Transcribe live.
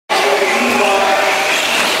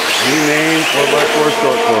Renamed 4x4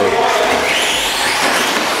 short course.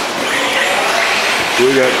 We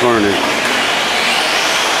got carnage.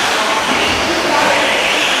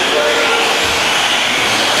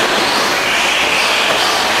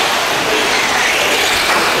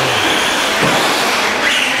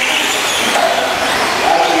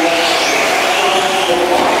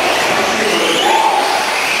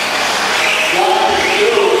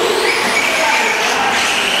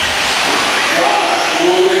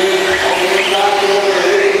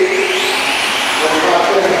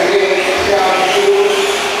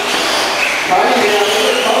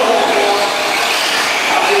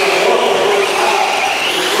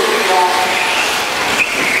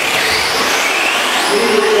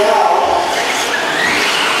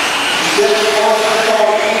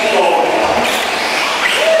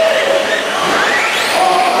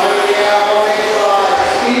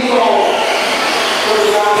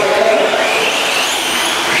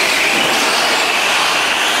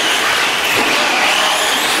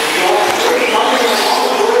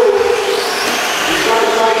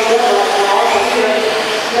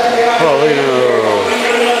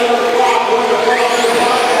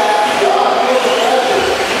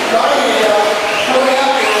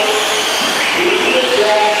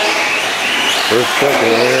 First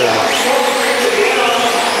second there.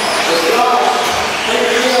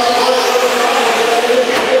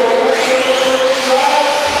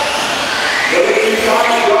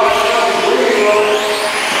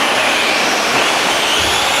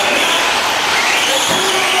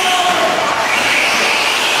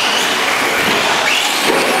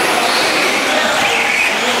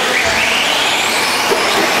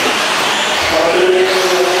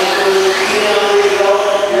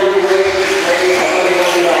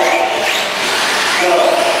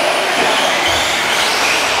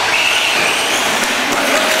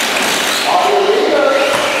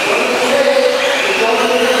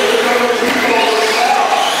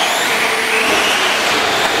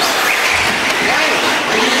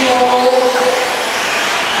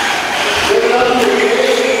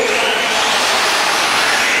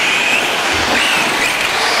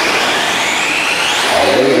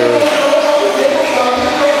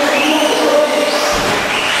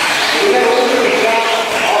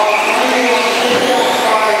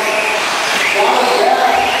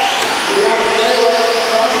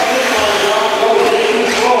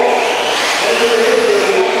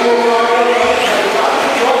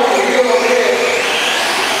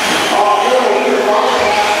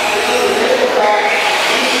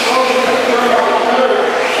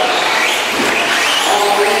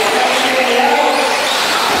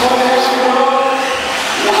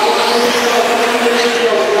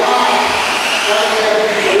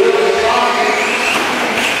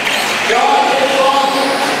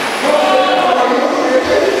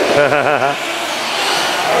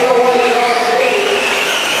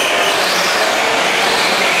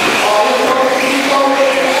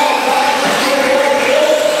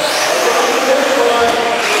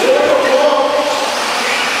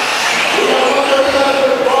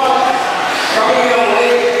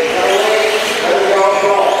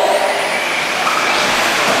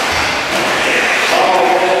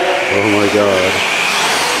 Oh my God.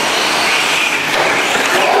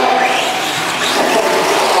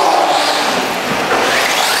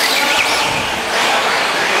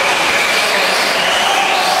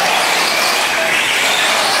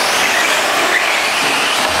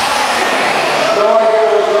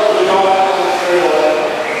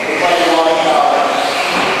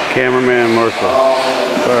 Cameraman Marshall.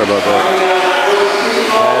 Sorry about that.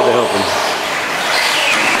 I had to help him.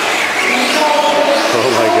 Oh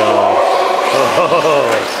my God.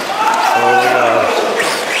 Oh my God.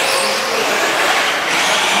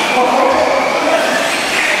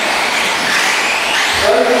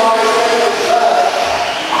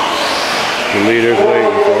 The leader's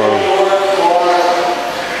waiting for him.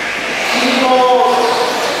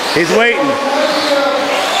 He's waiting.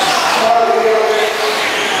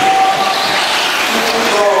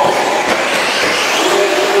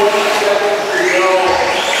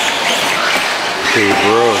 Hey,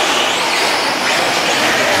 bro.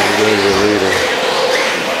 There's your leader.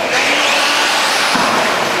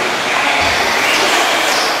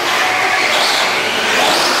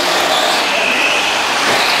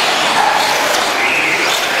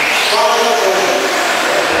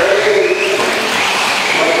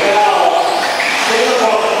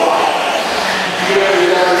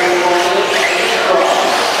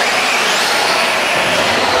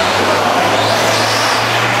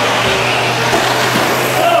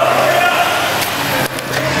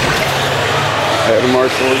 Had to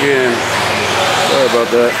Marshall again. Sorry about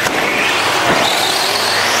that.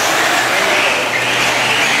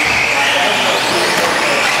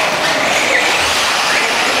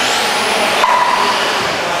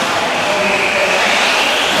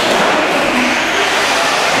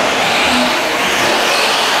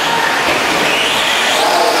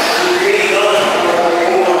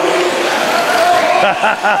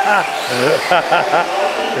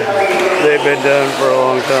 They've been done for a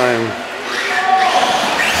long time.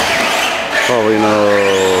 Probably no.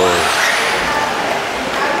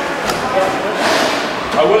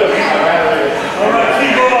 I would have. All right,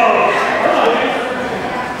 keep going.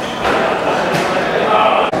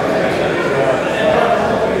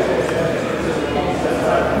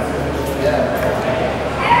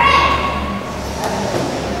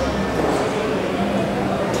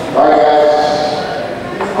 All right, guys.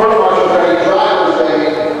 First marshal ready, drivers ready.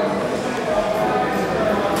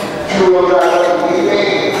 Two-wheel drive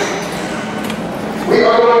ready. We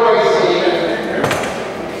are going to racing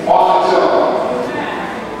on the zone.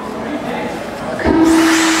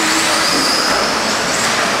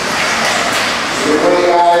 Get ready,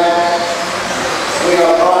 guys. We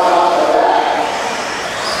are brought out the back.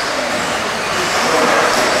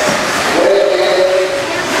 Ready,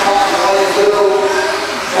 top 22.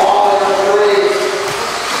 Ball number 3.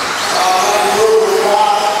 Move the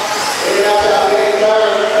top. Get out that big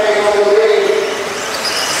turn. Take on the lead.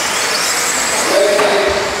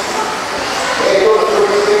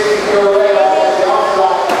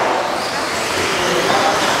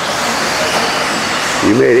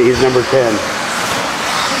 You made it. He's number 10.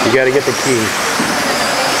 You got to get the key.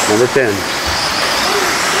 Number 10.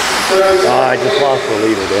 Oh, I just lost the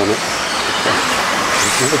leader, damn it.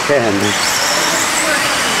 It's number 10.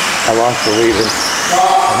 I lost the leader.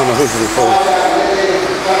 I don't know who's in the first.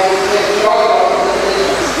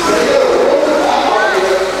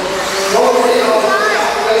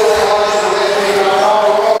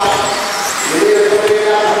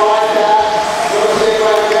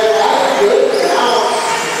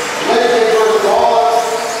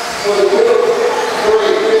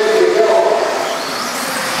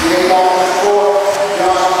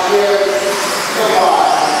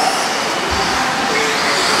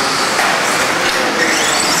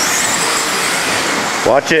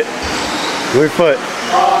 Watch it. Your foot.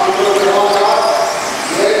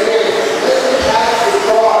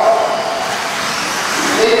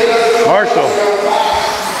 Marshall.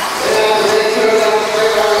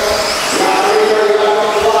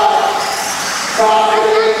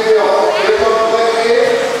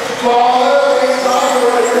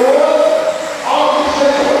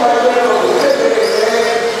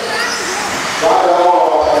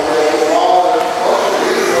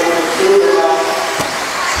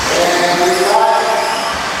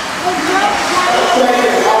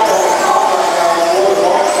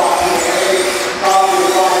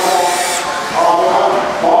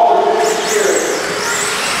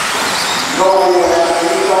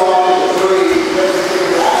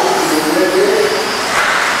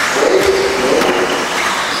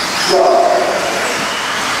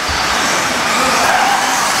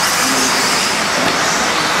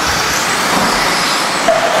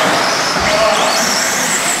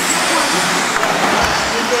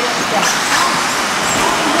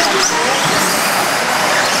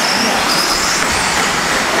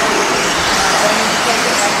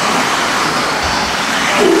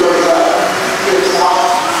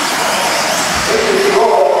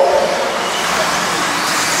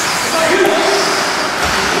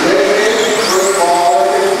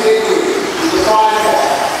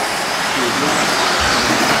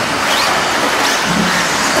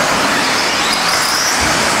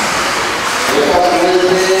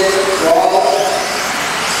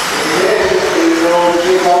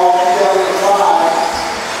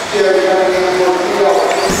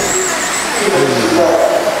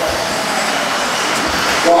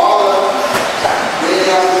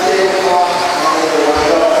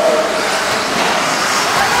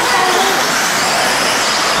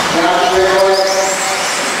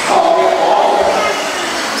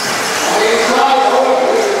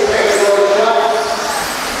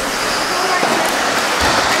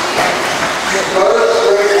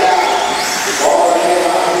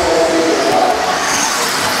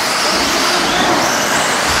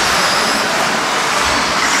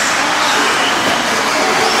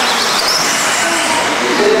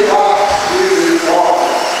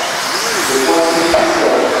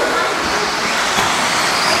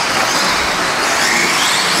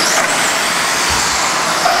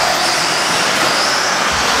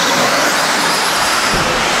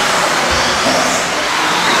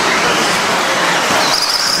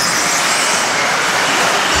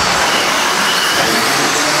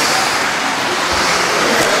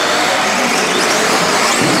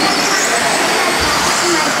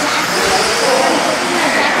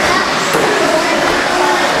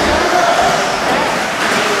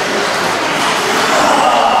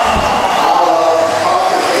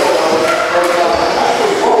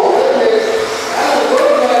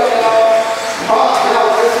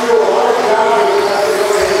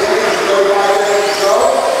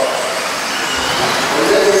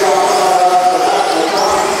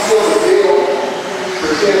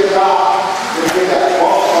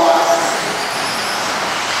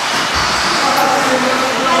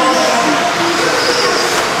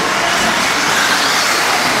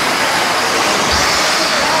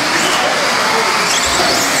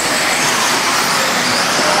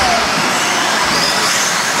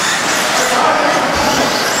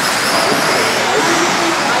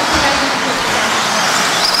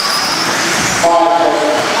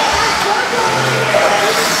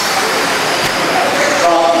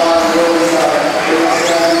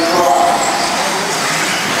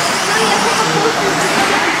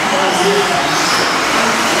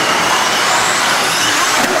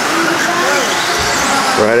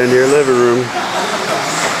 Right into your living room.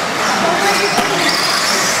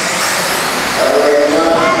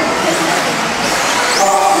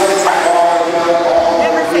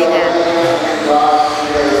 Never say that.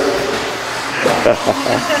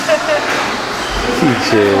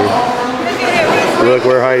 TJ. Look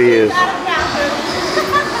where Heidi is.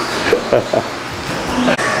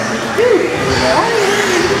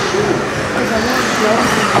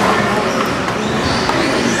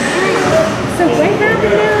 So what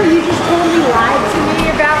happened now? You just totally lied to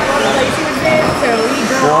me about what place he was in, so he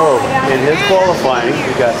drove all No, the way down in his there. qualifying,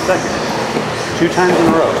 he got second. 2 times in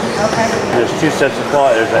a row. Okay. There's 2 sets of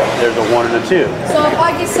qualifiers. There's a 1 and a 2. So if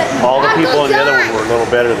I get set in All the Uncle people in the other John. one were a little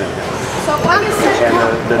better than him. So if I get set in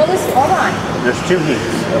And well, listen, hold on. There's 2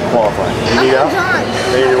 heats of qualifying. You need Uncle out? John.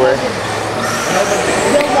 Stay your way.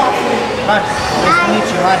 Bill Watson. Hi, nice to meet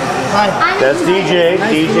you. Hi. Hi. That's DJ.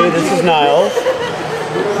 DJ, this is Niles.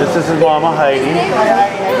 This is his mama, Heidi. I'm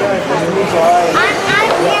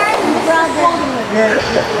Karen's brother.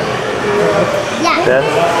 Yeah. That's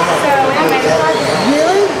So,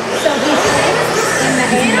 really? So he's in the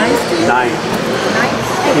A? 9.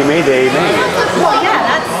 He made the 8 main. Well, yeah,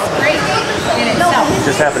 that's great in itself. It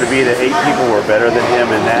just happened to be that 8 people were better than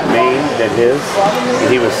him in that main than his. And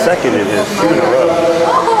he was second in his 2 in a row.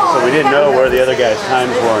 So we didn't know where the other guys'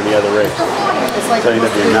 times were in the other race. It's like So he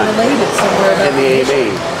ended up being 9. related somewhere. In the A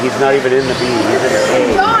main. He's not even in the B. He's in the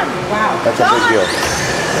A. John! Wow. That's a big deal.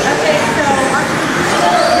 Okay, so...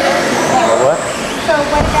 What? So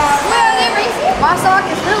what about... Where are they racing? Wassac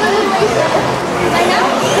is really racing. I know.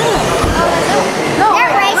 No,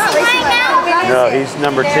 they're racing right now? No, he's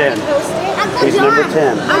number 10. He's number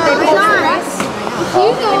 10. Uncle John.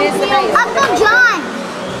 Uncle John.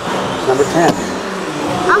 Number 10.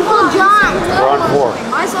 Uncle John. We're on 4.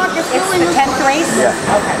 My soccer still in the 10th race? Yeah.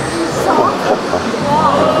 Okay.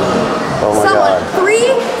 Oh my Someone, God.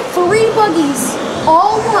 three buggies,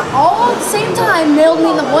 all at the same time, nailed me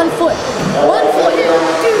in the 1 foot. 1 foot.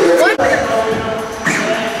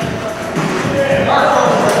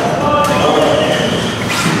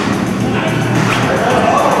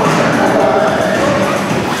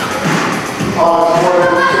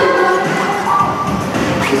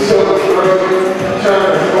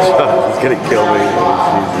 He's gonna kill me.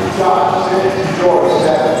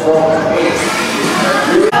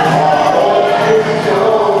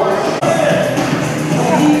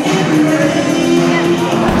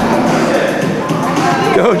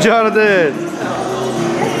 Go, Jonathan!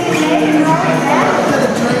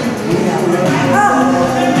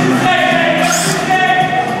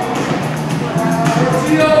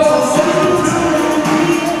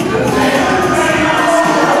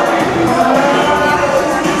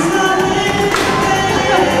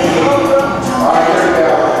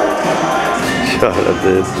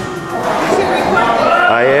 Jonathan.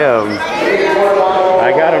 I am.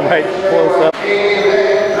 I got him right close up.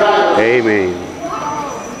 Amen.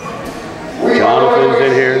 Jonathan's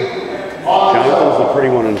in here. Jonathan's the pretty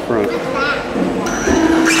one in front.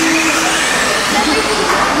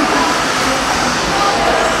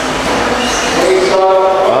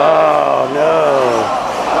 Oh no.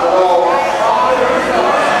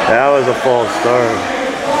 That was a false start.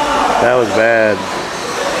 That was bad.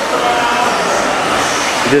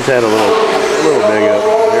 He just had a little big up.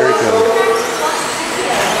 There he comes.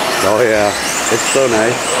 Oh yeah. It's so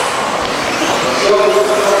nice.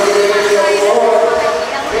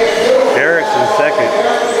 Eric's in second.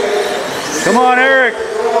 Come on, Eric!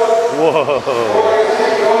 Whoa!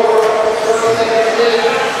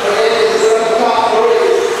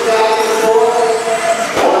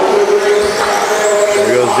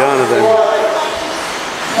 There goes Jonathan.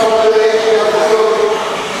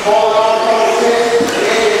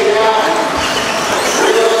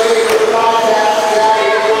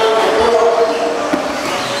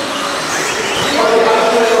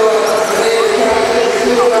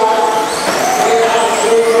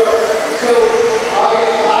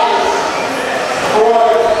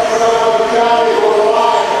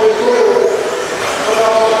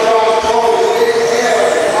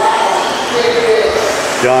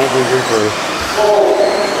 Jonathan's in first.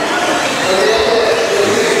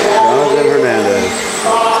 Jonathan Hernandez.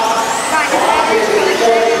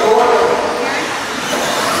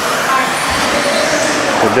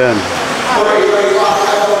 We're done.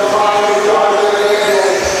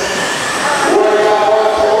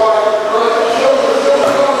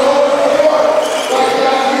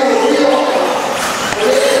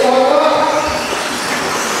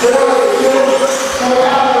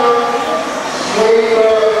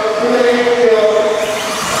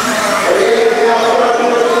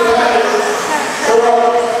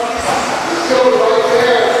 Right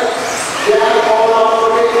there.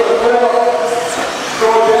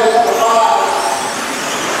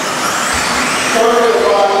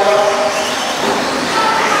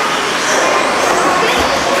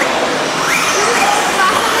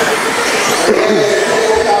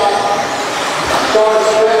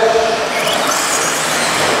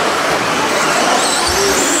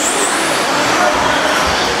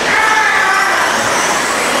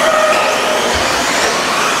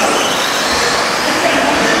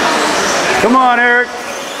 Come on, Eric.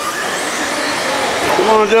 Come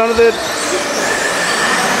on, Jonathan.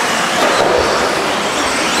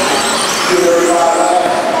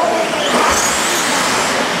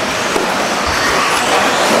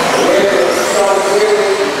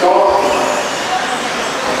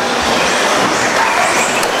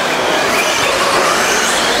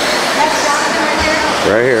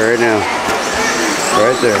 Right here, right now.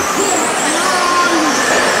 Right there.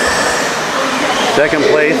 Second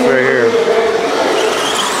place right here.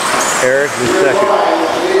 Eric in second.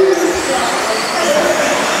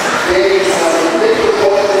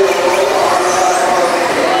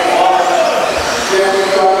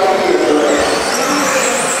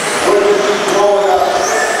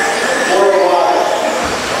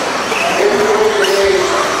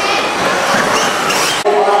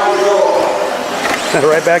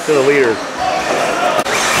 Right back to the leader.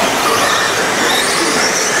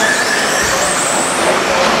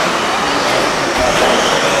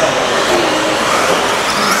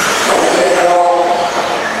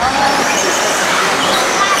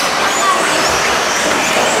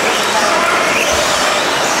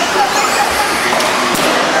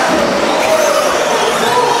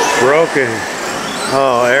 Broken.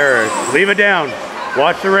 Oh, Eric. Leave it down.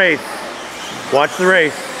 Watch the race. Watch the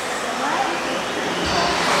race.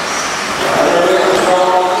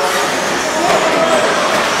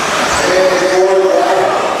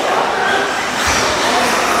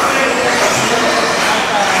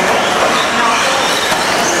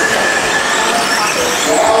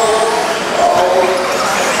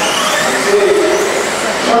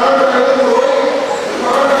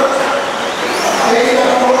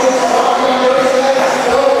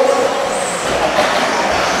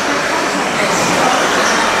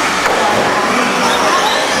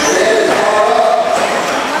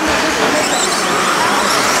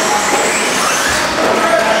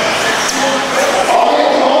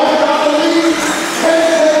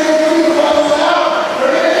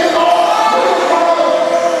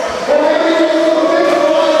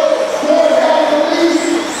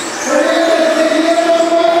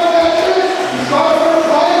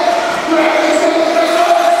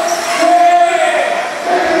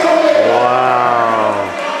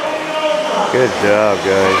 Good job,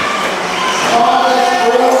 guys.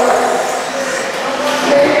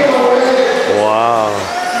 Wow.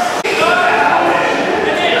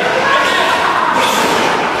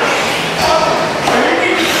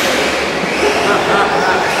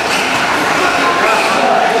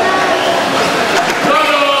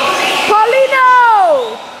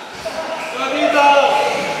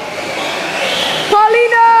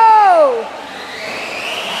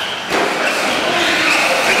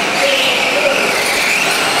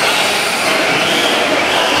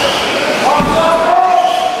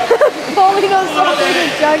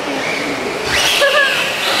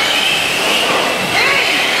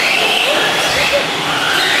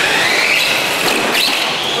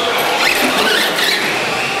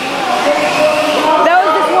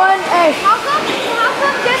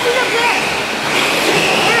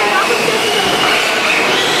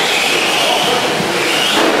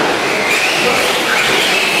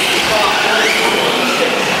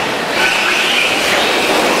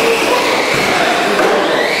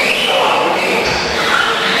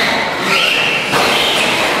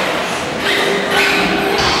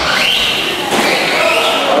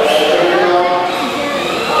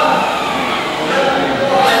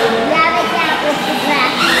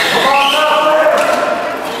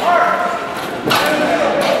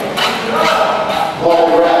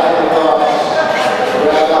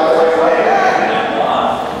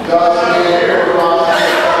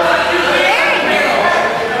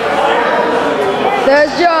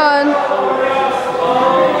 There's John.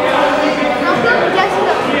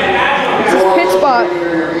 It's his pit spot.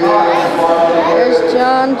 There's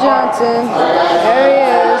John Johnson. There he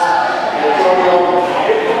is.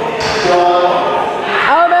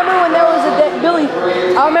 I remember when there was a day, Billy,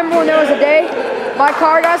 I remember when there was a day my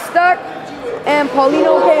car got stuck and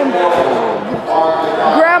Paulino came,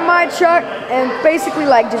 grabbed my truck and basically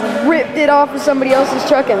like just ripped it off of somebody else's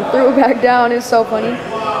truck and threw it back down. It's so funny.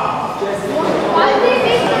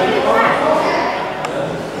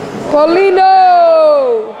 Paulino!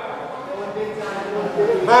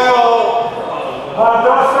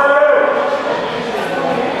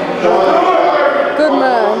 Good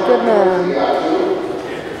man, good man.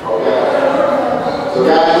 So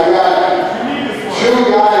guys, we got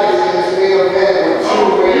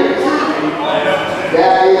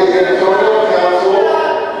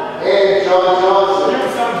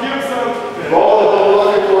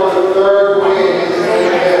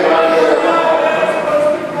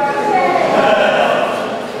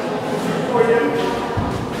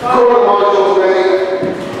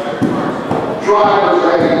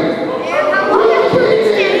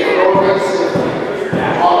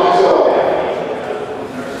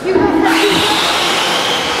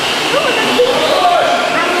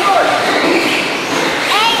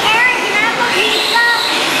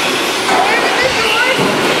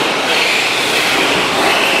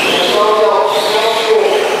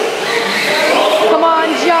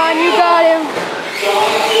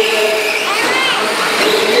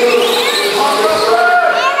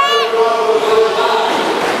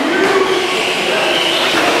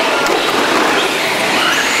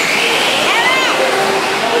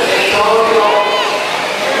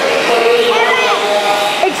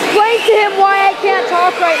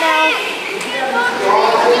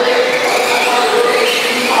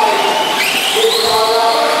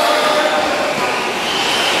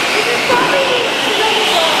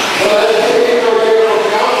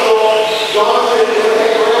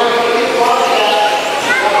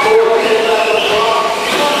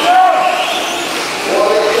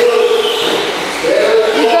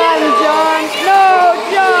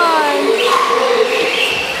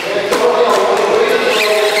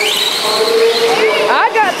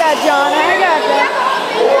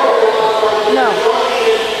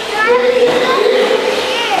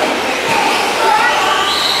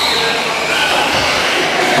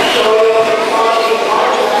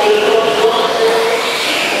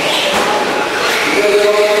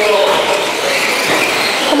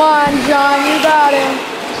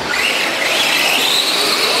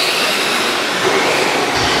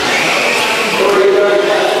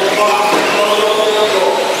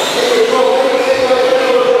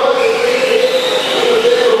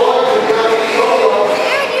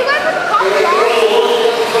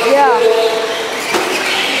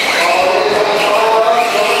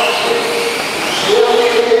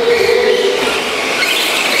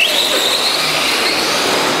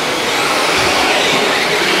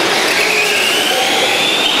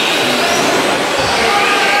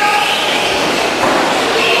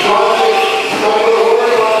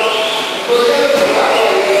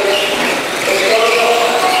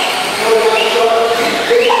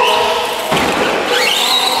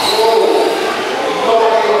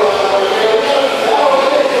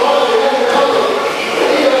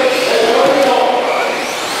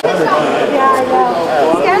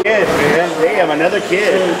another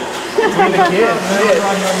kid. Between the kids.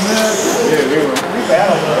 Dude, we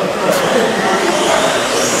battled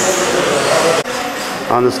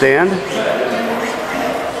though. On the stand?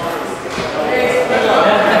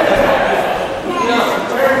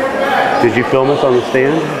 Did you film us on the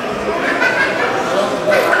stand?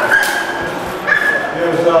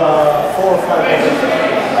 There's 4 or 5 minutes.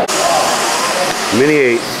 Mini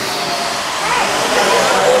 8.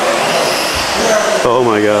 Oh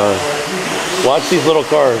my God. Watch these little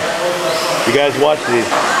cars. You guys watch these.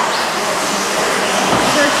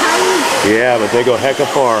 They're tiny. Yeah, but they go hecka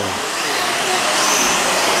far.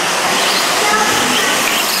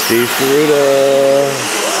 Steve Saruta.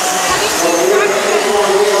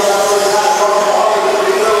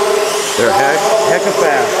 They're hecka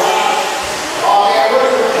fast.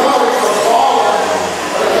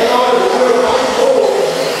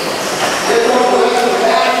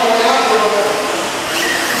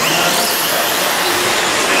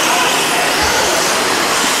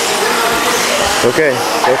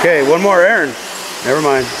 Okay, one more, Aaron. Never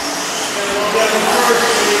mind.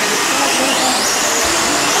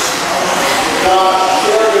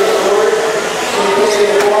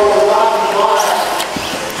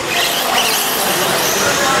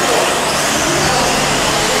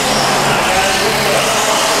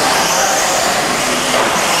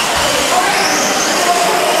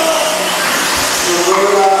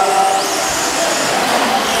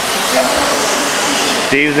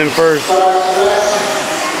 Steve's in first.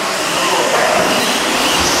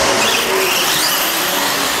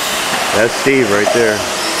 That's Steve right there.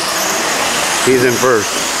 He's in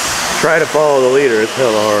first. Try to follow the leader. It's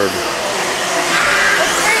hella hard.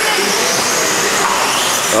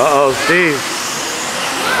 Uh-oh, Steve.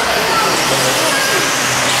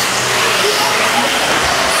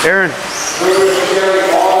 Aaron.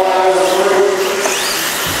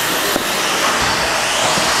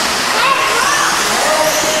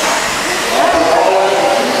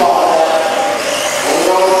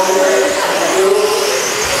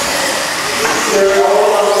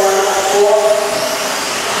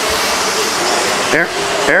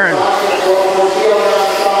 Aaron.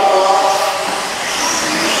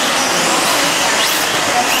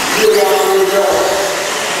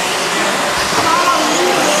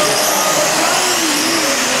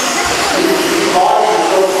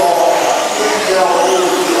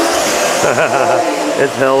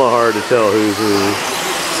 It's hella hard to tell who's who.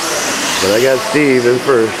 But I got Steve in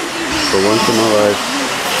first. For once in my life,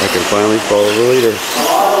 I can finally follow the leader.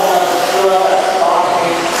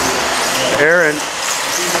 Aaron.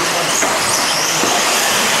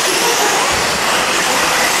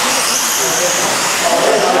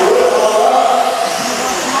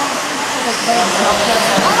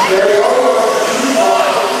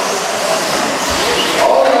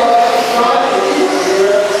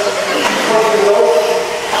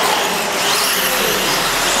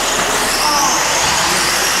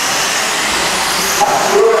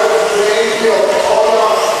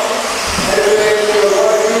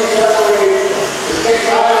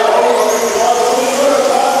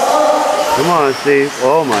 Come on, Steve.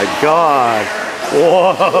 Oh my God.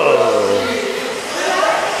 Whoa.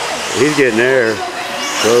 He's getting there.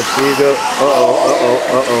 Go, Steve, go. Uh-oh,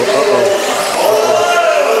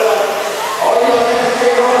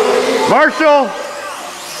 Marshall!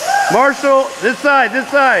 Marshall, this side, this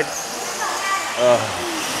side.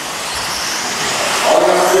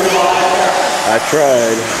 I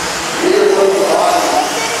tried.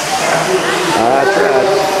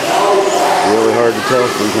 Really hard to tell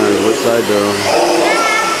sometimes what side though.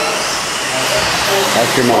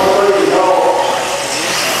 Ask your mom.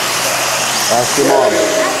 Ask your mom.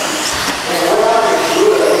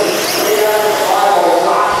 Good.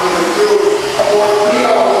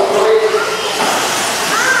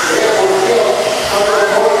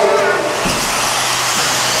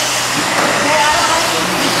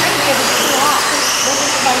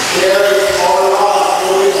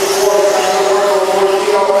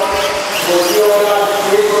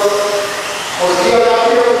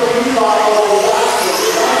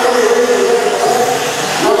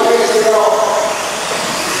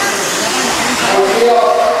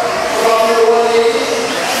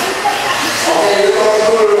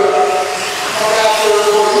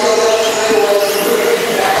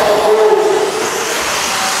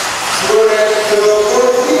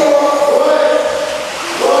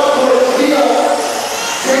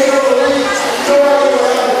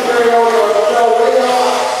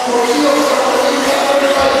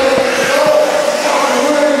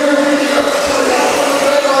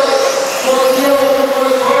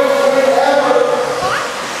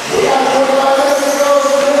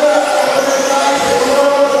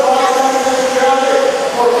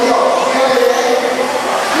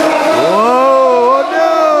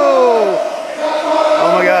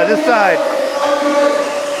 inside.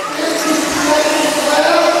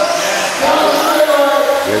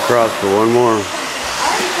 Get across for one more.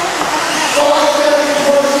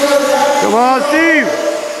 Come on, Steve.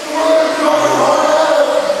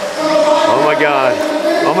 Oh my God.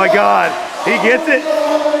 Oh my God. He gets it.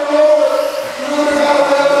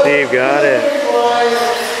 Steve got it.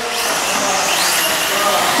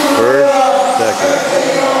 First,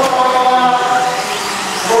 second.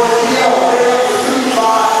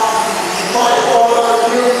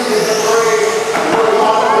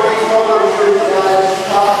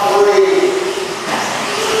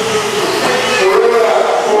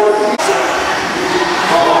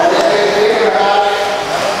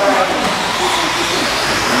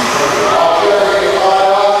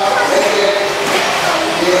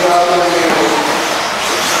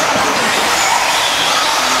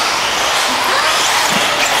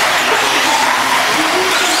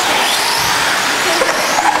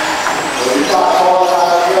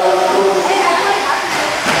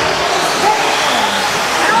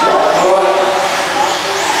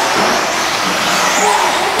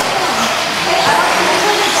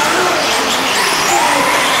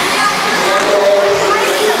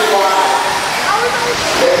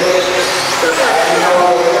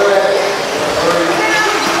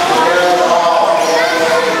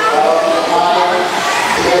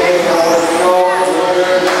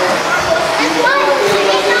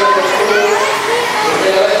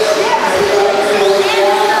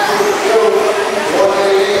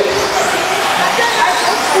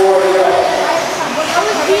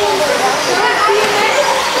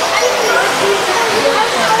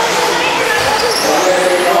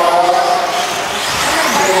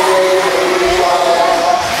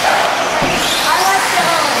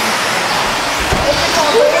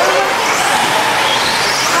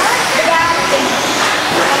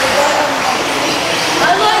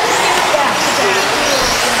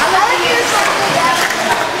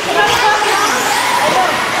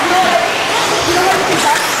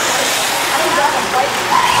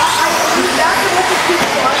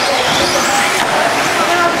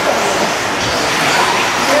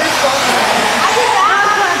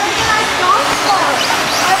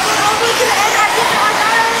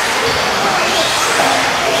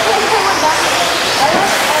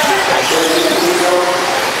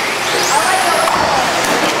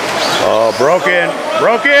 Oh, broken,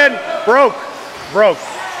 broke.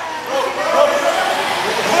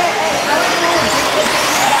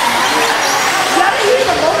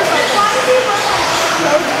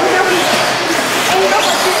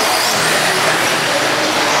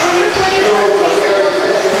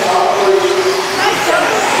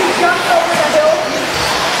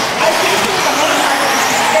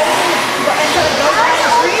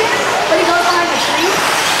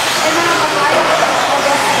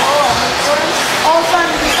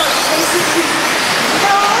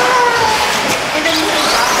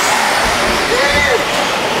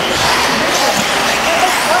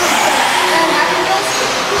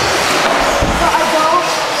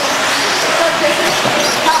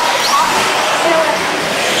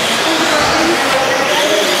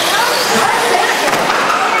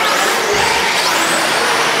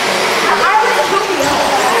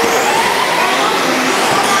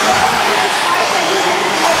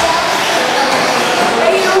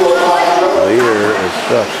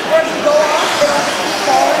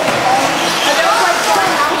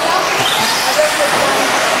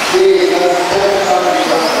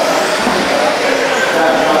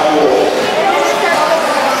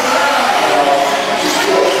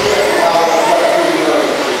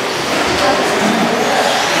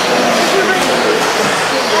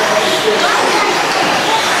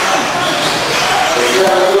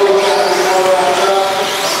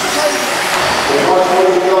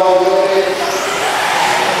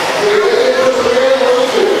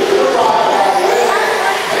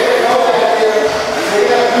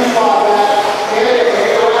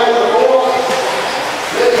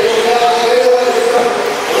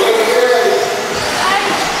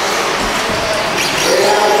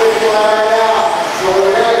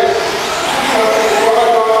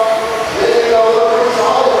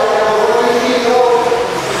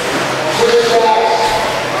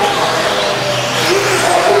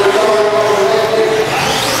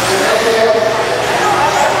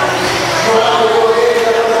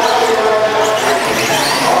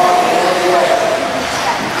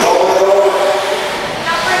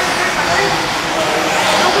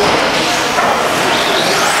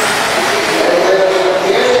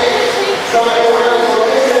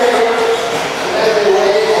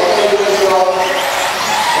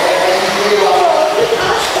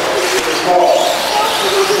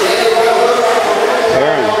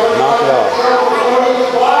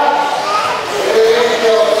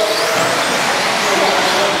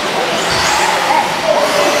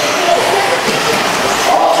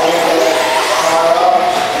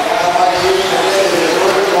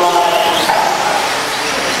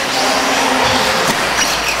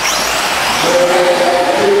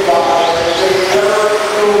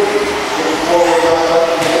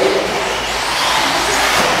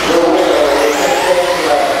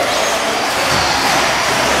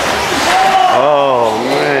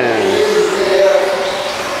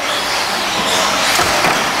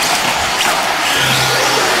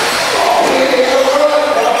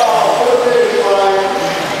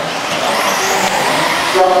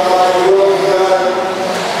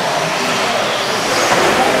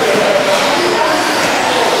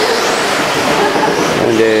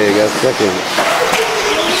 Second.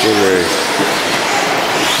 Good race.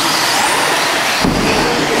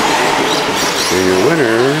 And your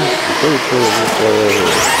winner,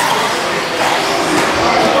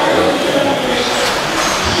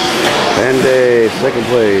 Band-Aid, second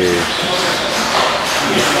place.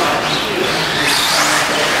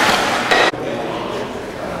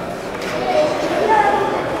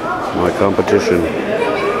 My competition.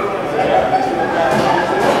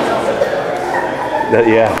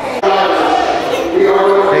 Yeah.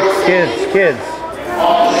 Hey, kids.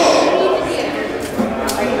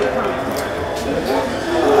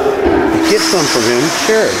 Get some from him.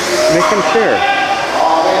 Share. Make him share.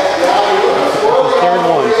 The third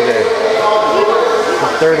one today. The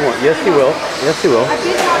third one. Yes, he will. Yes, he will.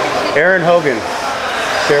 Aaron Hogan.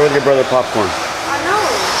 Share with your brother popcorn.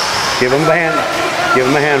 Give him a hand. Give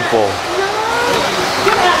him a handful.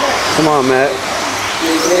 Come on, Matt.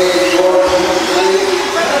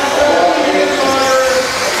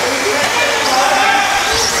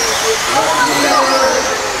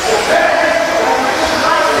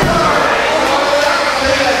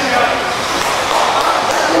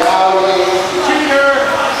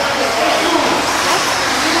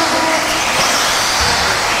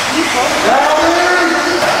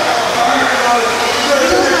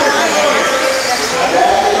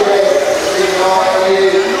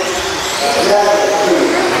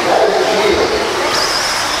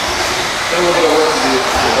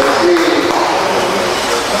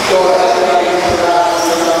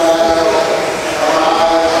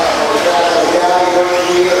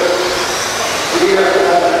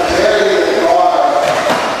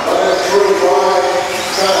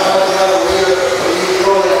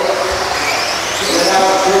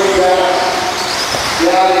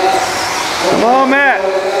 Come on, Matt.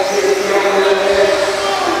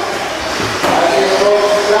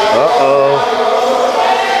 Uh-oh.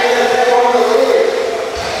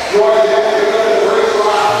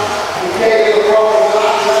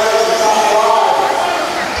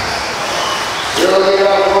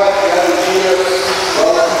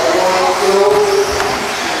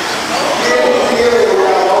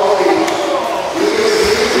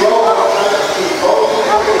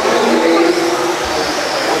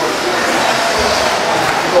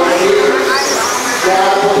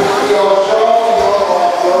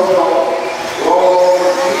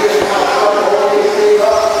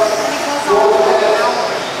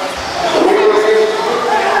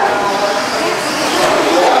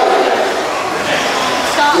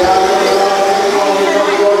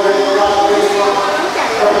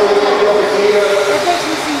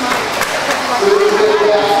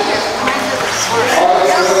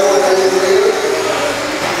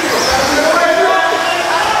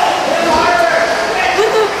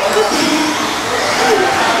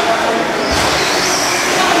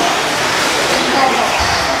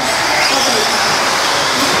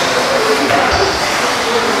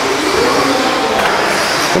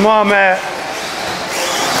 Come on, Matt.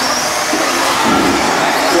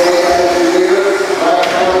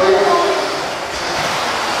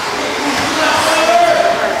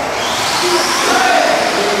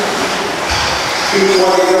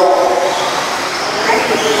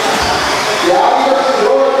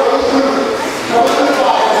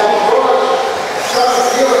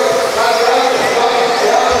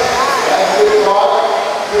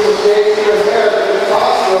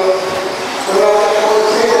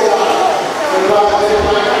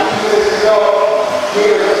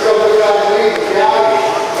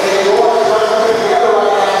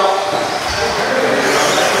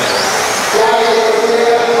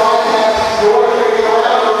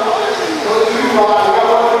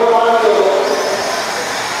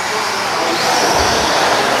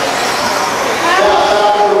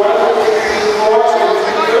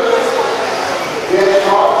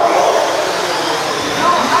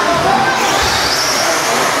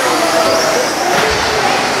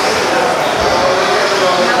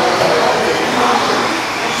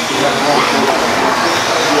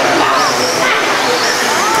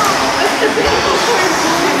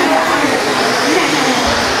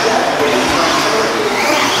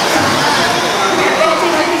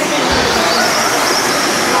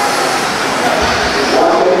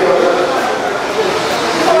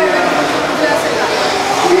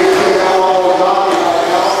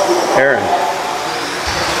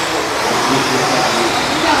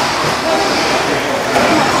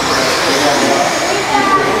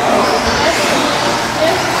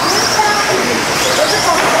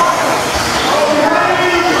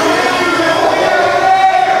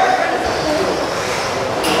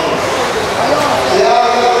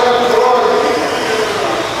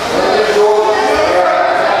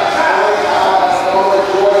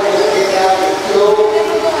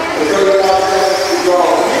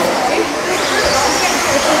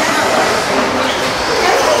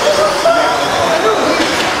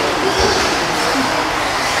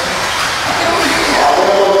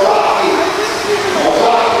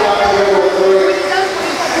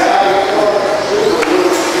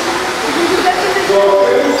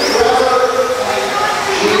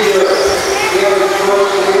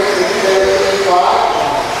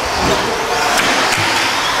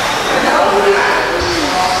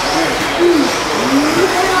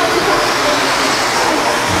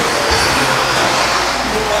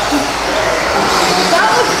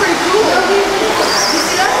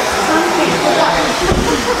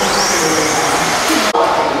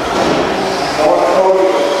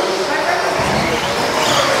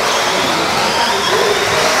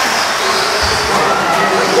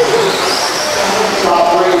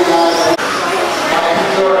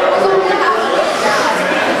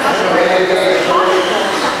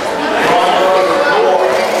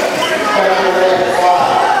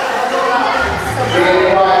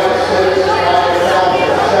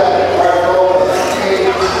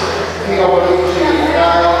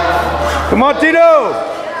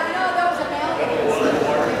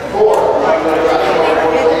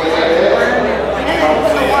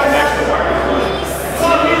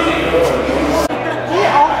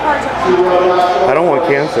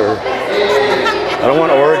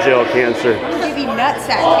 cancer. Give you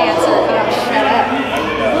nutsack cancer if you don't shut up.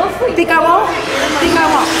 Think I won't? Think I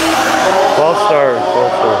won't? False star.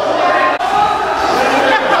 False star.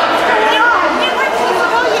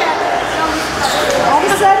 All of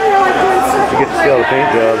a sudden, you're like doing circles. You get to see all the paint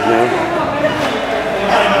jobs now.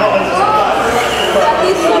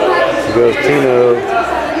 There goes Tino. You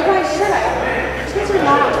guys shut up. Kids are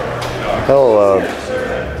loud. Hell loud.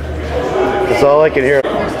 That's all I can hear.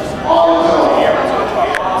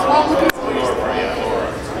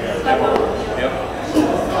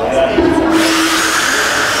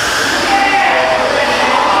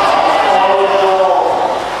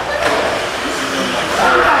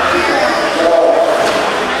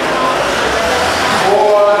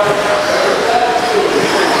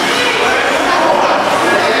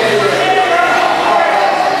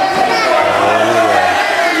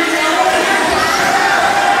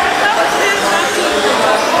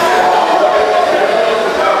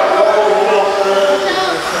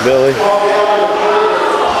 Billy.